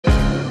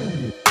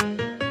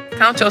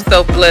Count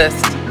yourself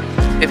blessed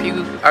if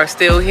you are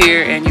still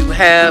here and you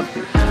have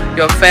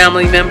your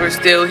family members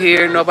still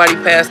here. Nobody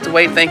passed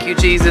away. Thank you,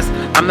 Jesus.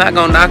 I'm not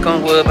going to knock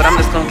on wood, but I'm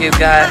just going to give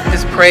God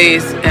his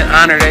praise and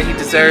honor that he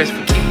deserves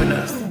for keeping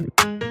us.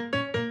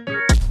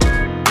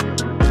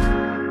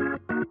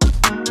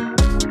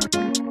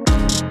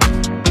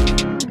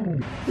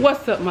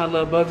 What's up, my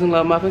love bugs and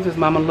love muffins? It's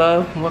Mama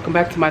Love, and welcome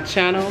back to my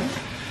channel.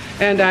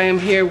 And I am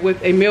here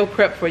with a meal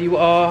prep for you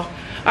all.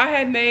 I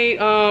had made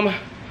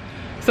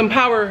some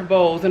power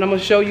bowls, and I'm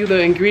gonna show you the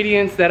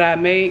ingredients that I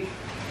make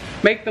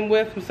them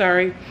with, I'm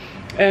sorry.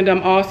 And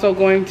I'm also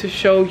going to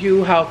show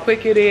you how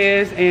quick it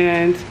is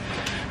and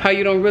how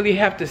you don't really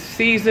have to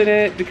season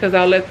it, because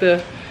I'll let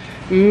the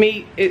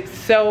meat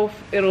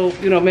itself, it'll,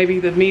 you know, maybe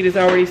the meat is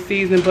already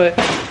seasoned, but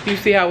you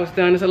see how it's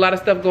done. There's a lot of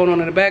stuff going on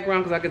in the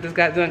background because I just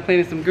got done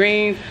cleaning some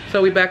greens.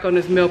 So we back on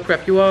this meal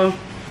prep, you all.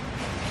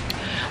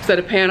 Instead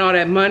of paying all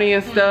that money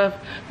and stuff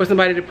for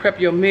somebody to prep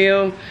your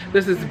meal,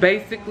 this is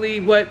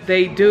basically what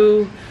they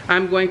do.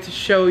 I'm going to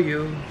show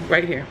you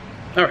right here.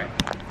 All right.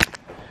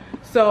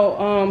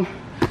 So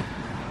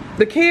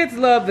the kids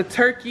love the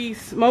turkey,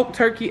 smoked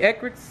turkey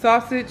Eckrich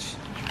sausage.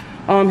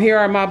 Here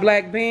are my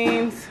black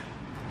beans.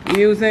 I'm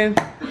using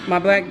my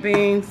black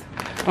beans.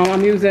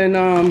 I'm using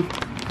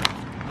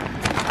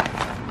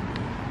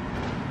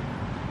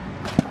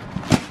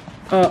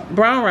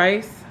brown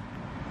rice,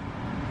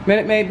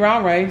 Minute Maid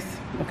brown rice.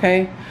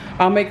 Okay,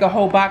 I'll make a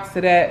whole box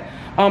of that.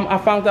 I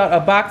found out a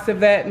box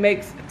of that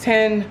makes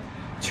 10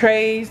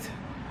 trays.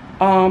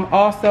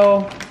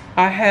 Also,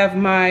 I have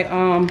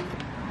my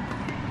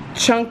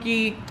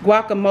chunky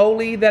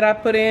guacamole that I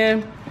put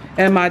in,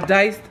 and my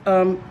diced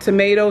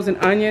tomatoes and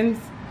onions.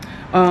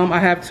 I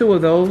have 2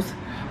 of those.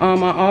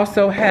 I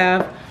also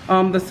have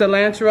the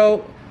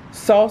cilantro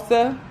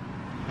salsa.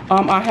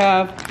 I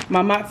have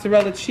my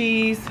mozzarella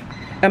cheese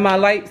and my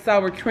light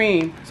sour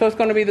cream. So it's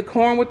going to be the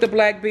corn with the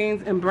black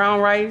beans and brown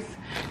rice,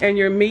 and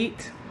your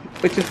meat,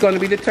 which is going to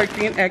be the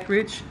turkey and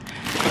Eckrich.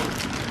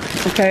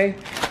 Okay,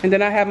 and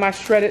then I have my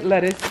shredded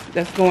lettuce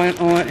that's going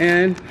on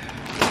in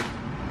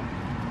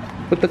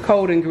with the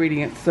cold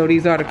ingredients. So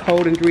these are the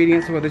cold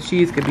ingredients, or the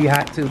cheese could be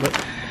hot too,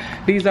 but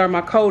these are my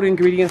cold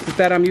ingredients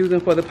that I'm using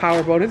for the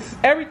power bowl. This is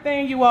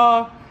everything, you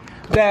all,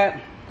 that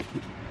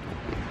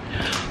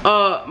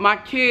my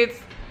kids,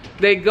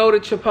 they go to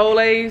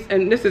Chipotle's,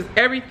 and this is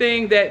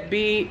everything that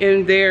be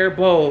in their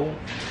bowl.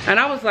 And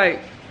I was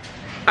like,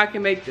 I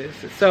can make this.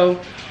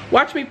 So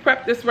watch me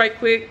prep this right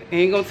quick. It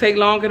ain't gonna take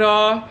long at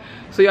all.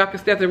 So y'all can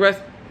stay at the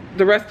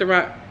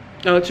restaurant,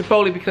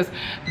 Chipotle, because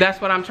that's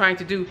what I'm trying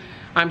to do.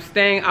 I'm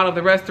staying out of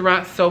the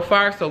restaurant. So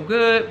far, so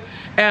good.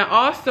 And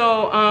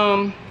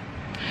also,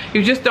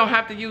 you just don't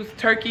have to use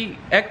turkey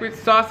Eckrich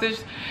sausage.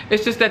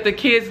 It's just that the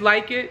kids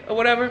like it or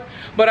whatever.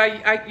 But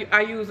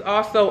I use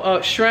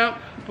also shrimp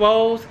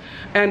bowls,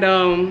 and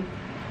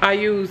I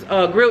use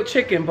grilled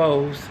chicken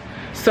bowls.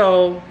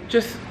 So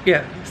just,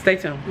 yeah, stay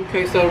tuned.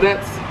 Okay, so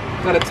that's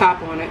got a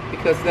top on it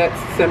because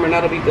that's simmering.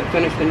 That'll be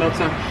finished in no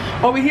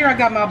time. Over here I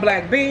got my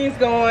black beans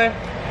going,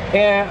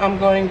 and I'm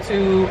going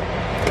to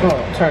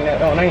turn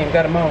that on. I ain't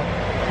got them on.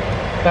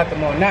 Got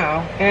them on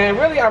now. And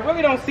really, I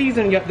really don't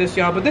season this,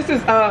 y'all, but this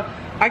is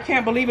I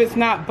can't believe it's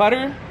not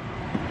butter.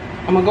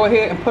 I'm gonna go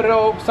ahead and put it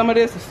over some of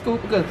this, a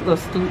scoop, a little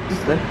scoop,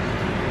 just a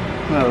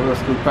little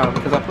scoop probably,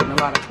 because I'm putting a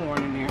lot of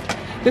corn in there.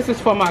 This is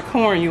for my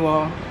corn, you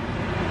all.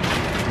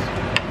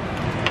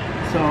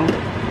 So,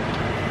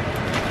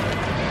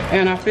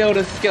 and I fill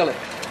the skillet.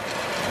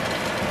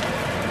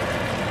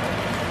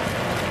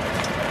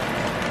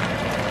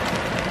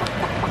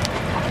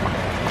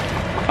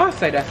 I'll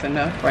say that's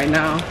enough right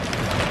now.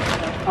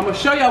 I'm gonna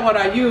show y'all what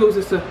I use.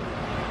 It's a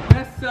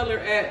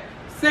bestseller at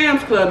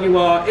Sam's Club, you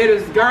all. It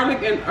is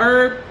garlic and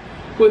herb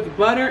with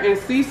butter and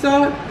sea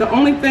salt. The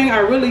only thing I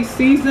really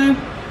season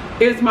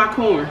is my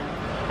corn.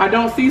 I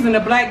don't season the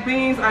black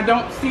beans. I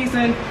don't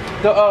season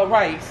the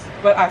rice,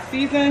 but I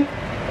season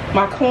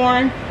my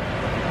corn,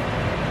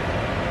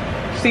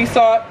 sea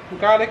salt,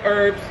 garlic,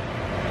 herbs.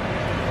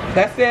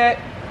 That's it.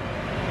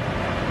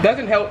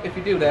 Doesn't help if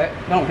you do that.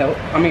 Don't help.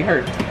 I mean,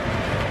 hurt.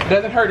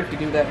 Doesn't hurt if you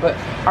do that, but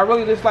I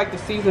really just like to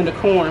season the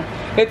corn.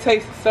 It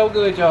tastes so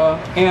good, y'all.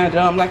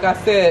 And like I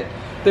said,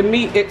 the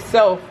meat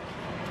itself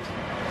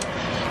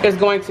is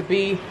going to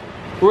be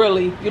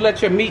really, you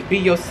let your meat be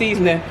your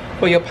seasoning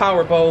for your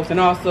power bowls. And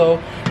also,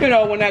 you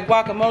know, when that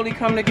guacamole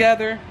come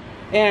together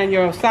and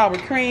your sour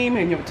cream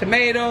and your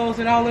tomatoes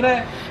and all of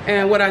that.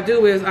 And what I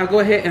do is I go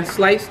ahead and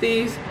slice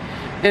these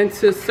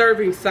into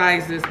serving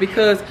sizes,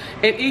 because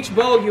in each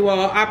bowl, you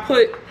all, I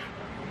put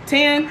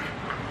 10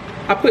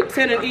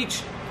 in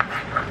each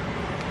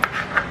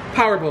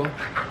power bowl.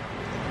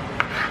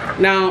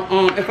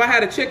 Now, if I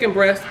had a chicken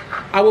breast,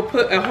 I would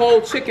put a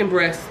whole chicken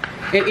breast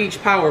in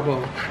each power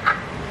bowl,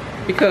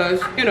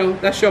 because, you know,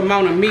 that's your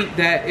amount of meat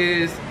that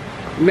is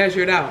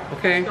measured out,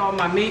 okay? All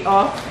my meat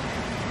off.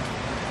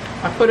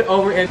 I put it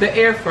over in the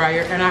air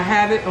fryer, and I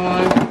have it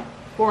on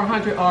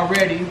 400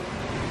 already.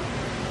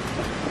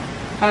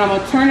 And I'm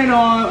gonna turn it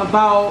on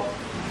about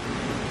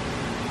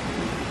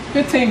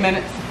 15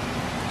 minutes.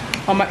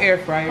 on my air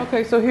fryer.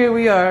 Okay, so here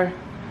we are.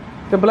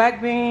 The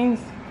black beans,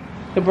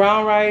 the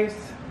brown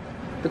rice,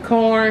 the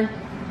corn.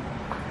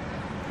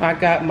 I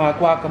got my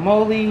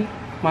guacamole,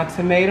 my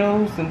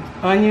tomatoes and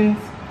onions,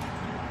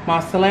 my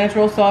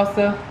cilantro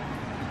salsa.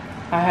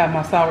 I have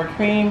my sour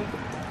cream.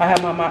 I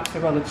have my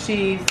mozzarella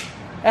cheese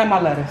and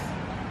my lettuce.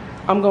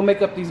 I'm gonna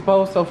make up these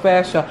bowls so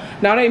fast, y'all.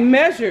 Now they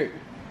measured.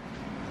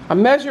 I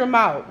measure them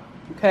out,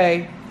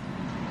 okay?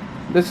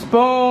 The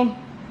spoon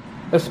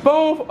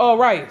of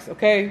rice,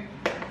 okay?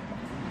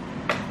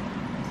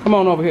 Come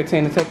on over here,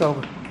 Tina, take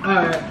over. All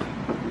right.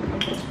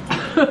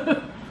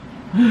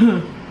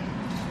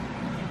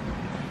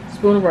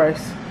 Spoon of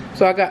rice.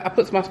 So I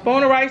put my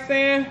spoon of rice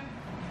in.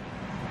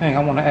 Dang,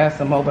 I want to add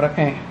some more, but I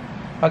can't.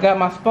 I got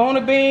my spoon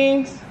of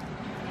beans.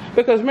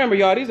 Because remember,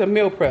 y'all, these are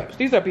meal preps.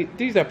 These are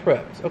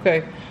preps,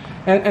 okay?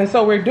 And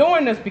so we're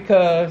doing this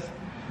because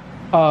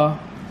I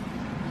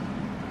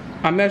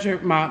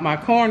measured my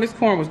corn. This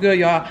corn was good,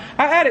 y'all.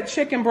 I added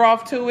chicken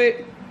broth to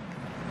it.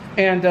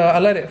 And I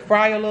let it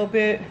fry a little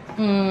bit.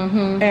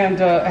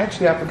 And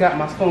actually, I forgot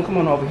my spoon. Come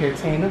on over here,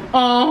 Tina.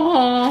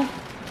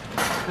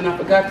 And I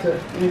forgot to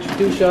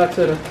introduce y'all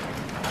to the...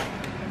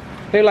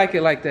 They like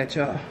it like that,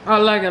 y'all. I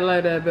like it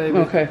like that, baby.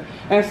 Okay.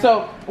 And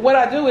so, what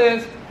I do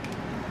is...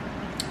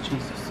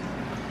 Jesus.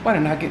 Why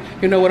didn't I get...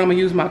 You know what? I'm going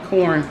to use my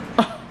corn.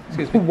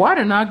 Excuse me. Why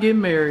didn't I get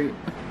married?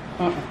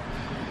 I'm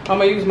going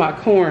to use my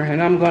corn,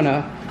 and I'm going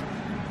to...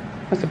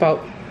 That's about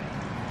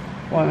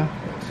 1,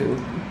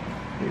 2...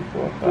 3,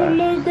 4, 5. Put a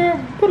little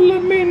girl, put a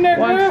little meat in there,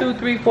 1, 2,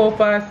 3, 4,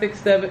 5, 6,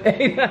 7,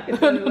 8, 9, 10,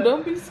 11.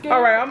 Don't be scared.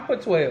 All right, I'm gonna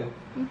put 12.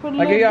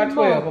 I give y'all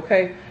 12,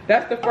 okay?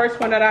 That's the first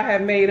one that I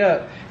have made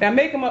up. Now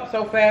make them up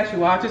so fast,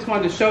 you all. I just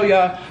wanted to show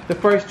y'all the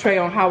first tray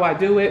on how I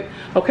do it,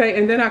 okay?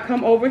 And then I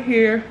come over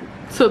here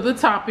to the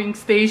topping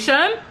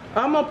station.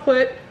 I'm gonna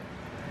put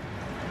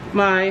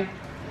my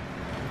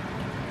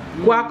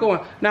guac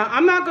on. Now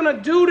I'm not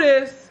gonna do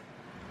this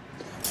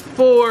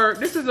for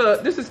this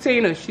is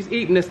Tina. She's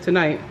eating this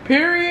tonight.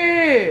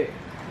 Period.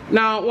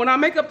 Now when I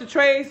make up the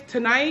trays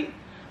tonight,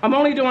 I'm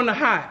only doing the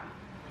hot.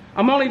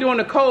 I'm only doing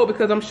the cold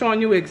because I'm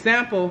showing you an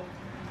example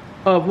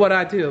of what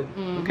I do.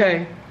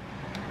 Okay.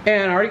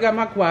 And I already got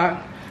my guac.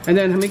 And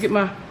then let me get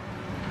my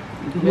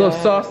little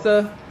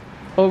salsa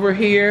over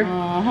here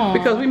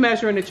because we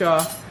measuring it,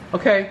 y'all.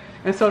 Okay.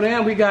 And so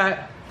then we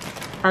got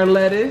our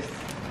lettuce.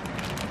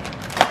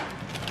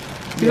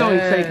 You only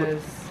take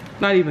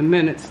not even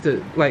minutes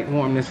to like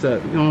warm this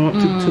up. You don't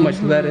want too much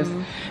lettuce.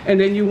 And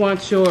then you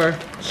want your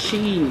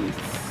cheese.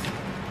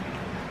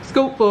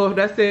 Scoopful,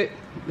 that's it.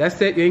 That's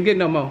it, you ain't getting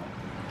no more.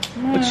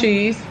 With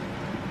cheese.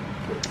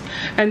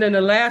 And then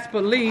the last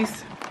but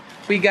least,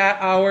 we got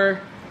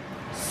our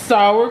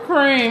sour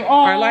cream.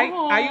 Our light,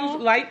 I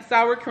use light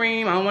sour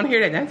cream. I don't want to hear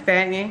that, that's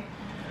fattening.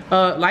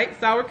 Light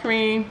sour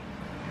cream.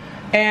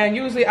 And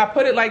usually I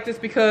put it like this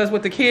because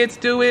what the kids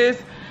do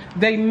is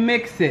they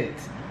mix it.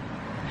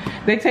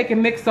 They take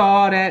and mix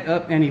all that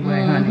up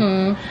anyway,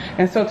 honey.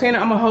 And so Tina,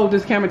 I'm gonna hold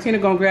this camera. Tina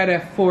gonna grab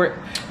that fork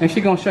and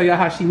she gonna show y'all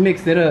how she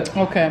mixed it up.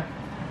 Okay.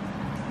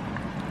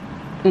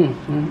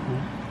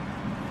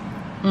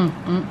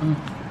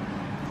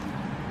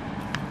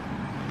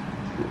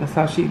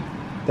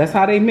 That's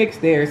how they mix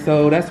there.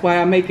 So that's why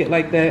I make it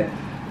like that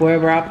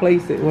wherever I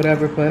place it,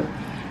 whatever. But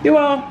you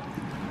all,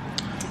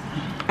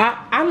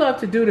 I love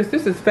to do this.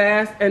 This is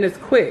fast and it's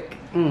quick.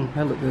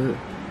 That look good.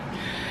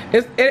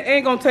 It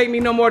ain't gonna take me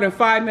no more than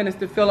 5 minutes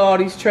to fill all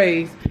these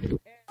trays.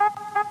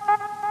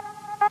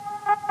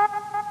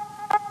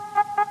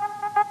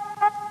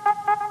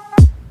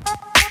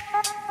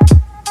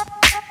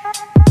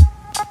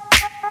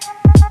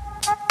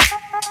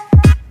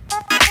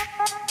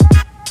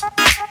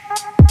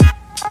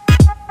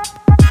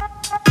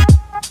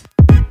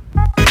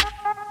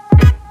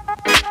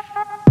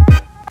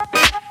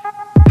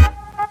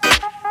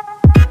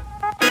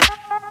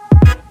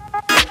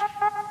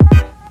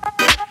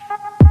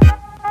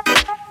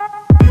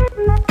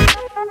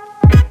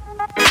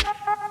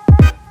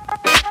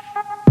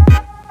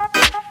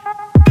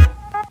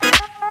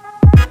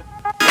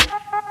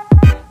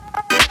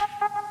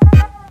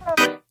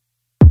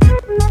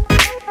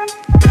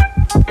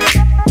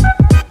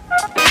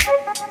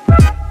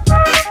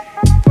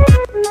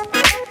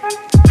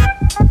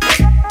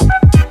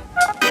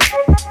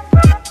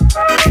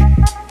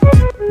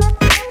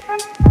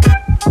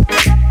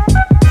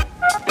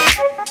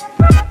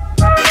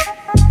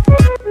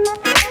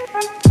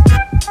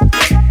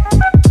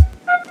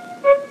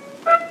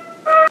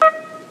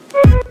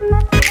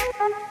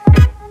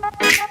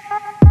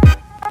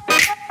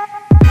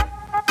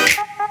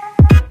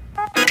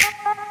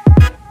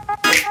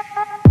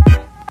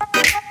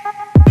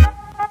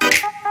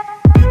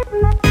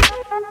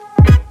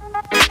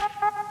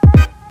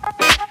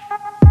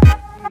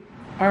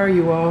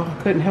 You all, I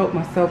couldn't help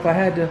myself. I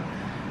had to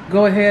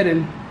go ahead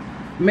and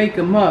make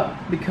them up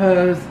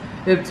because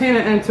if Tina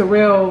and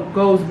Terrell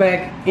goes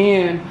back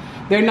in,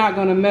 they're not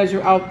going to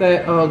measure out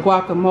that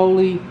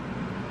guacamole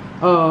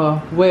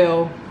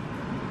well,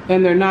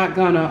 and they're not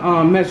going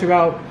to measure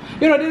out,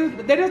 you know,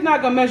 they're just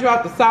not going to measure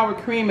out the sour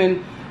cream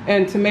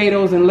and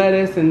tomatoes and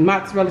lettuce and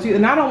mozzarella cheese,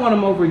 and I don't want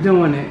them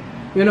overdoing it.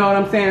 You know what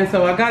I'm saying?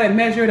 So I got it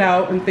measured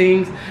out and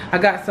things. I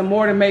got some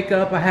more to make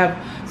up. I have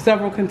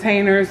several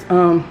containers.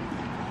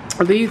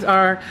 These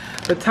are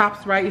the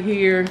tops right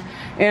here.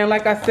 And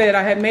like I said,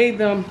 I had made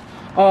them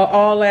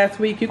all last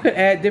week. You could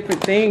add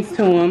different things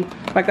to them.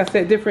 Like I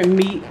said, different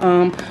meat.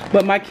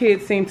 But my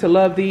kids seem to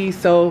love these,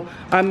 so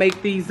I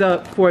make these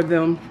up for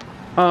them.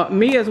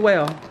 Me as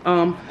well.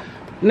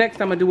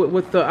 Next I'm gonna do it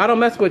with the, I don't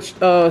mess with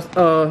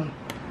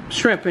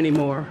shrimp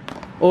anymore,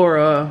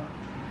 or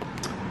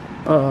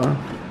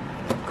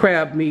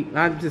crab meat.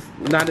 I just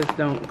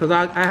don't, because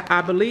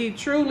I believe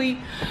truly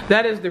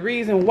that is the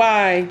reason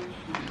why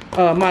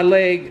my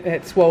leg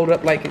had swelled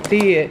up like it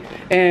did.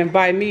 And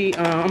by me,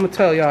 I'm gonna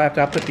tell y'all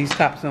after I put these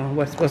tops on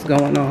what's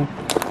going on.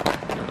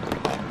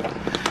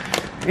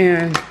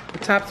 And the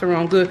tops are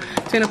on good.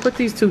 Tina, put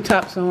these 2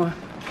 tops on.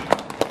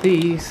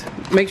 These,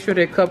 make sure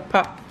they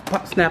pop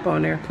snap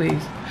on there,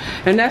 please.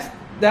 And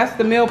that's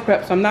the meal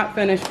prep. So I'm not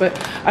finished, but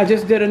I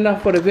just did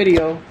enough for the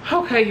video.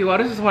 Okay, you all,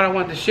 this is what I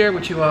wanted to share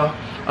with you all.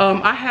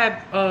 I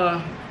had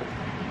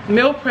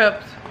meal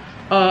preps.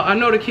 I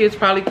know the kids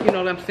probably, you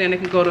know what I'm saying, they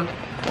can go to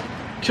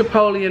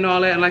Chipotle and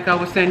all that, and like I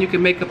was saying, you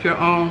can make up your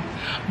own.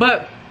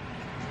 But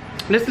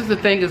this is the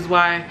thing, is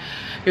why,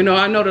 you know,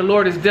 I know the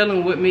Lord is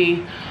dealing with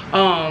me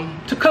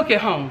to cook at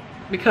home,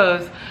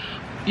 because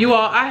you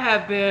all, I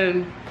have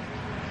been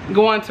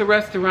going to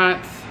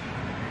restaurants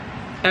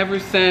ever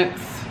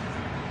since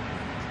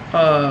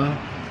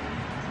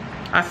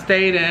I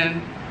stayed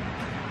in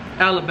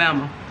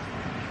Alabama.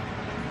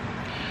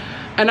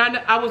 And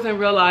I wasn't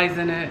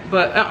realizing it,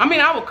 but I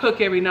mean, I would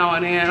cook every now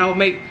and then. I would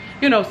make,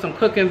 you know, some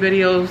cooking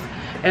videos,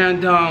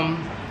 and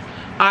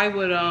I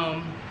would,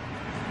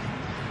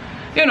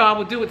 you know, I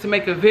would do it to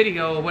make a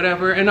video or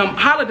whatever. And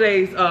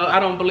holidays, I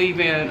don't believe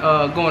in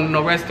going to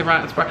no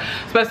restaurants,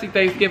 especially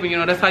Thanksgiving. You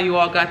know, that's how you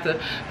all got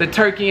the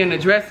turkey and the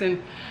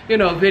dressing, you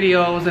know,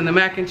 videos, and the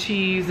mac and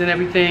cheese and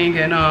everything.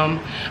 And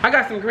I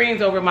got some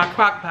greens over in my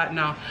crock pot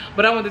now.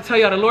 But I wanted to tell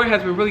y'all, the Lord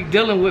has been really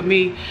dealing with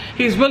me.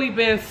 He's really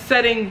been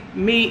setting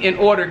me in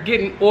order,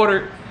 getting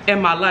order in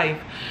my life,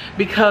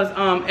 because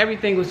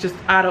everything was just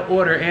out of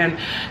order. And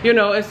you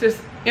know, it's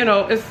just, you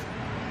know, it's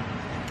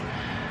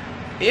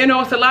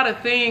a lot of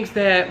things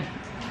that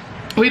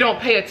we don't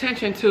pay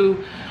attention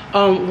to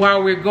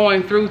while we're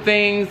going through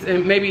things,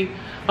 and maybe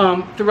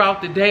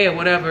throughout the day or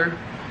whatever.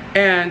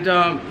 And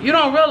you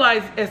don't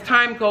realize, as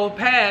time goes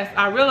past,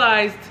 I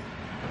realized,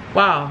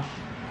 wow,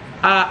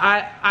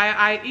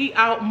 I eat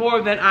out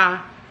more than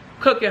I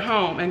cook at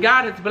home. And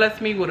God has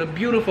blessed me with a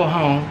beautiful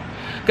home.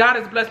 God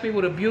has blessed me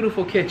with a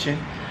beautiful kitchen.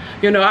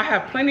 You know, I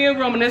have plenty of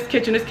room in this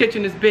kitchen. This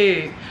kitchen is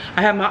big.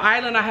 I have my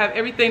island. I have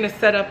everything to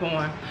set up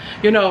on,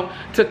 you know,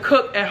 to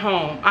cook at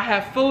home. I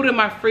have food in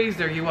my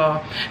freezer, you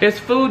all. It's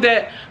food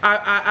that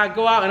I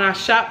go out and I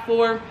shop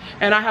for,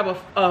 and I have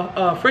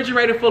a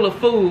refrigerator full of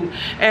food.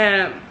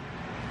 And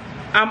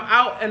I'm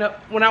out, and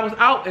when I was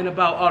out and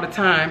about all the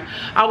time,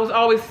 I was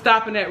always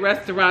stopping at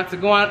restaurants or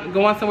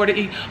going somewhere to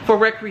eat for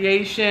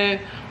recreation.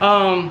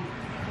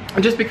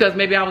 Just because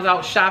maybe I was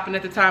out shopping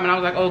at the time, and I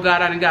was like, oh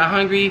God, I done got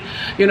hungry.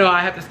 You know, I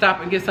have to stop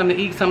and get something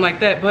to eat, something like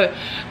that. But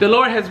the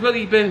Lord has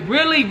really been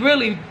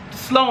really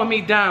slowing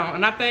me down.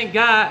 And I thank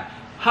God,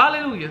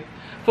 hallelujah,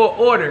 for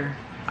order.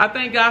 I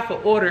thank God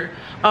for order.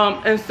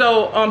 And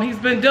so he's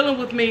been dealing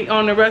with me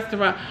on the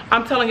restaurant.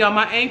 I'm telling y'all,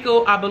 my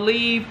ankle, I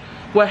believe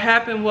what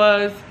happened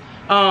was,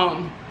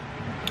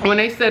 when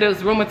they said it was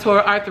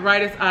rheumatoid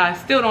arthritis, I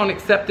still don't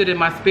accept it in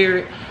my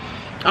spirit.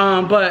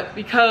 But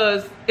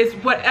because it's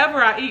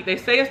whatever I eat, they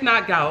say it's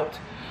not gout.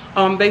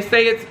 They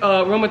say it's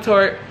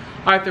rheumatoid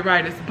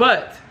arthritis,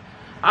 but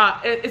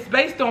it's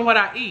based on what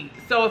I eat.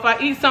 So if I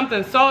eat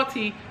something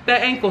salty,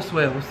 that ankle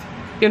swells.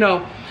 You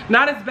know,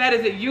 not as bad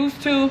as it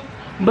used to,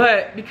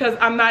 but because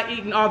I'm not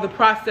eating all the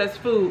processed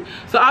food.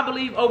 So I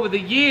believe over the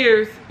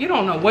years, you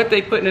don't know what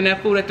they putting in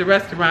that food at the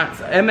restaurants,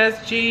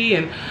 MSG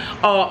and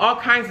all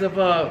kinds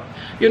of,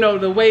 you know,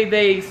 the way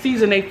they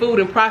season their food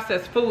and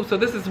process food. So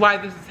this is why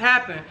this has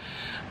happened.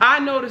 I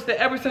noticed that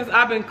ever since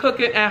I've been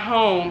cooking at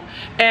home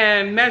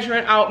and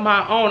measuring out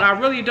my own, I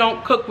really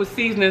don't cook with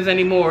seasonings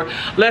anymore.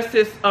 Less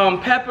just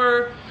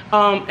pepper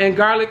and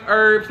garlic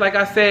herbs, like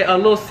I said, a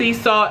little sea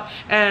salt,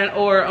 and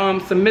or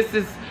some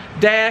Mrs.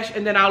 Dash,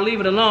 and then I'll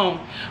leave it alone.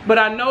 But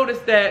I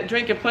noticed that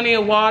drinking plenty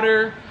of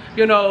water,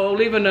 you know,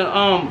 leaving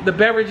the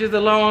beverages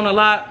alone a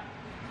lot,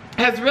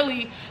 has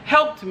really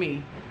helped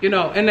me, you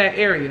know, in that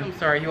area. I'm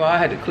sorry, you all, I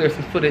had to clear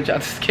some footage. I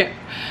just can't.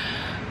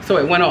 So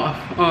it went off,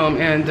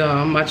 and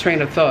my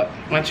train of thought,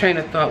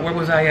 where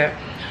was I at?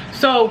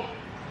 So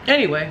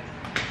anyway,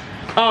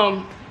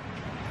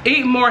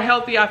 eating more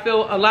healthy, I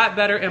feel a lot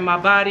better in my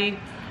body,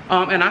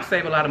 and I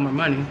save a lot of more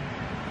money.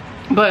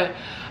 But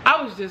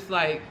I was just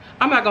like,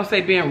 I'm not gonna say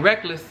being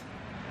reckless,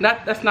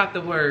 that's not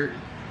the word,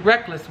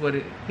 reckless with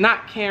it,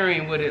 not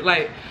caring with it,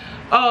 like,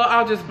 oh,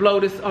 I'll just blow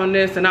this on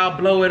this and I'll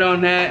blow it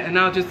on that, and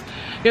I'll just,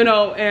 you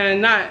know,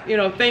 and not, you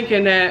know,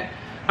 thinking that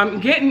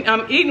I'm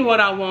eating what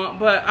I want,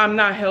 but I'm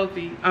not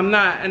healthy. I'm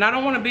not, and I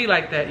don't want to be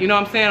like that. You know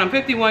what I'm saying? I'm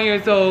 51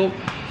 years old,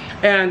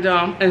 and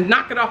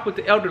knock it off with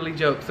the elderly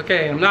jokes,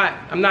 okay?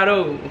 I'm not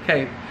old,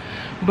 okay?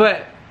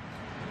 But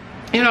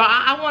you know,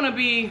 I want to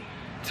be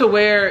to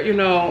where, you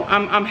know,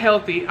 I'm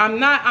healthy.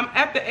 I'm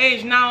at the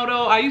age now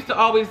though. I used to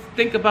always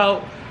think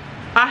about,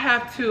 I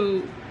have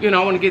to, you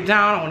know, I want to get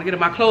down, I want to get in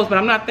my clothes, but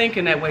I'm not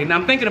thinking that way. Now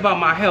I'm thinking about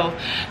my health.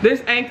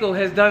 This ankle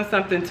has done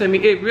something to me.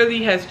 It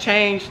really has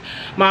changed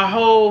my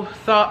whole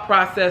thought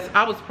process.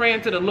 I was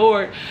praying to the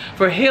Lord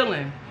for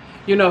healing,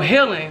 you know,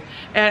 healing.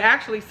 And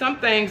actually some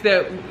things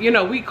that, you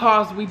know, we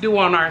do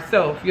on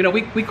ourselves, you know,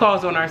 we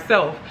cause on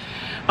ourselves.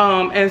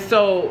 And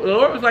so the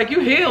Lord was like, you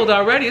healed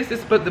already. It's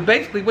just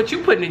basically what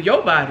you putting in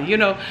your body, you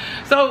know.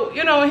 So,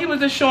 you know, he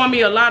was just showing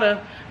me a lot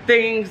of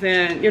things,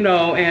 and, you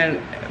know,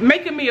 and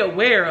making me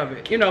aware of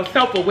it, you know,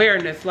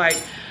 self-awareness. Like,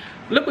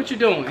 look what you're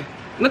doing.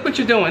 Look what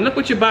you're doing. Look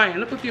what you're buying.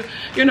 Look what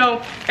you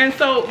know. And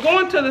so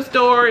going to the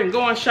store and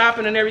going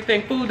shopping and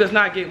everything, food does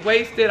not get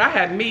wasted. I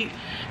had meat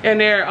in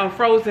there,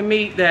 frozen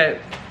meat that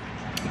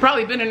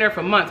probably been in there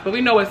for months, but we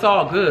know it's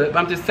all good. But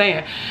I'm just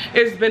saying,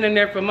 it's been in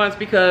there for months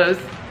because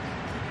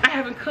I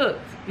haven't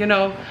cooked, you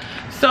know.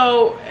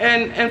 So,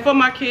 and for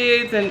my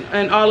kids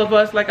and all of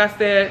us, like I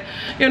said,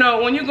 you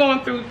know, when you're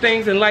going through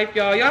things in life,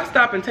 y'all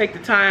stop and take the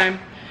time,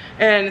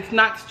 and it's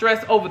not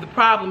stress over the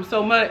problem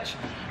so much,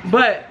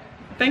 but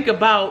think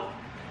about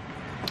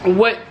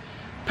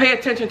pay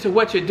attention to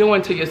what you're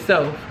doing to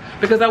yourself.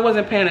 Because I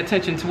wasn't paying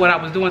attention to what I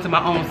was doing to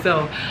my own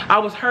self. I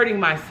was hurting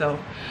myself,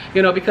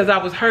 you know, because I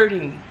was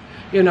hurting.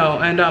 You know,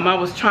 and I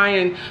was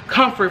trying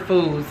comfort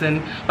foods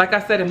and, like I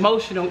said,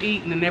 emotional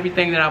eating and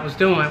everything that I was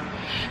doing.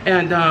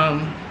 And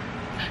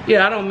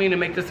yeah, I don't mean to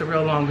make this a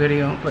real long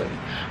video, but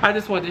I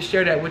just wanted to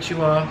share that with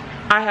you all.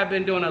 I have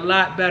been doing a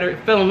lot better,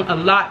 feeling a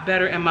lot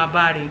better in my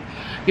body,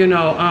 you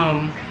know.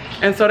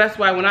 And so that's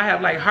why when I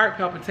have like heart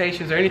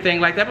palpitations or anything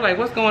like that, I'm like,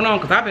 what's going on?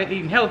 Because I've been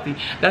eating healthy.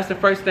 That's the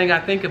first thing I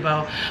think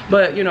about.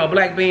 But, you know,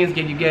 black beans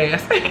give you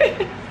gas.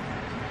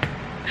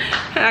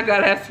 I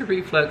got acid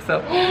reflux, so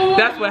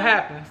that's what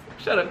happens.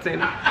 Shut up,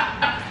 Tina.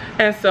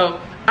 And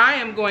so I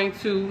am going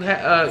to,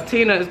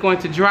 Tina is going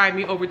to drive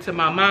me over to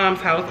my mom's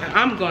house, and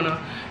I'm gonna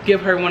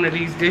give her one of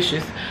these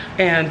dishes.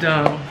 And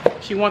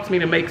she wants me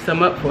to make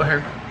some up for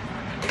her.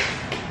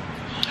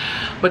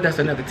 But that's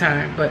another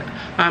time. But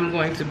I'm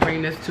going to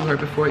bring this to her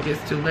before it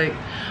gets too late.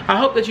 I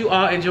hope that you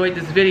all enjoyed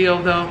this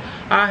video though.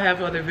 I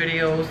have other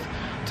videos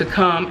to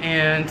come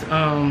and,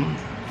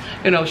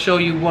 you know, show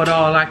you what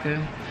all I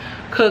can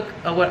cook,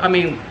 or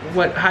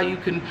how you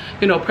can,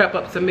 you know, prep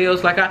up some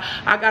meals. Like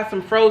I got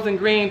some frozen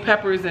green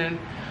peppers and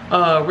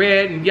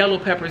red and yellow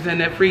peppers in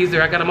that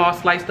freezer. I got them all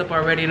sliced up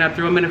already, and I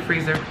threw them in the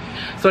freezer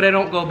so they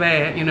don't go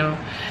bad, you know.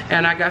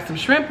 And I got some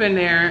shrimp in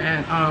there,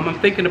 and I'm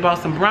thinking about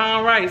some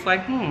brown rice.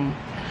 Like,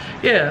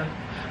 yeah,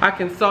 I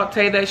can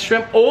saute that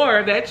shrimp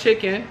or that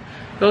chicken,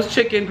 those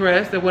chicken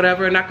breasts or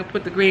whatever, and I could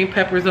put the green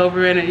peppers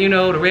over in it, you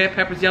know, the red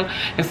peppers, yellow,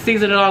 and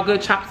season it all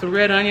good, chop some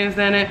red onions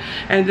in it,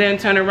 and then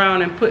turn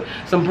around and put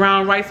some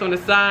brown rice on the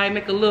side,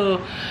 make a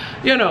little,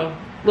 you know,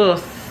 little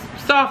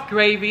soft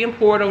gravy and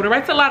pour it over the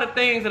rice. It's a lot of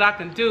things that I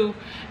can do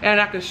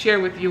and I can share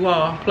with you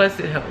all, plus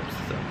it helps.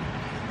 So,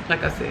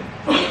 like I said,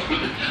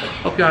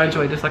 hope y'all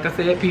enjoyed this. Like I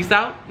said, peace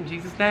out, in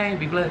Jesus' name,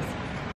 be blessed.